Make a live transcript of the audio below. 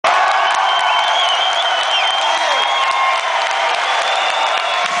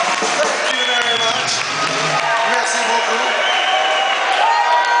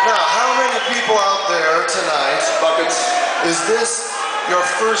here tonight. Buckets. Is this your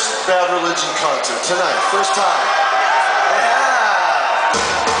first Bad Religion concert tonight? First time? Yeah!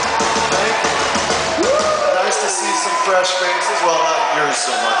 Thank you. Nice to see some fresh faces. Well, not yours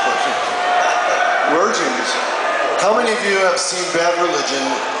so much, but Virgins. how many of you have seen Bad Religion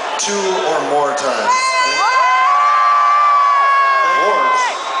 2 or more times? Wars.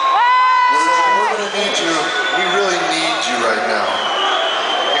 We're going to need you. We really need you right now.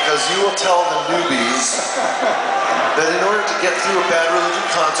 Because you will tell the newbies that in order to get through a Bad Religion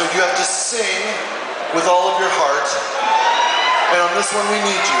concert, you have to sing with all of your heart. And on this one, we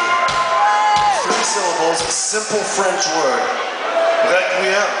need you. 3 syllables, simple French word.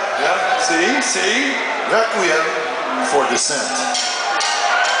 Requiem. Yeah? See? Requiem for Dissent.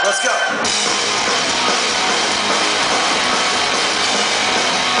 Let's go.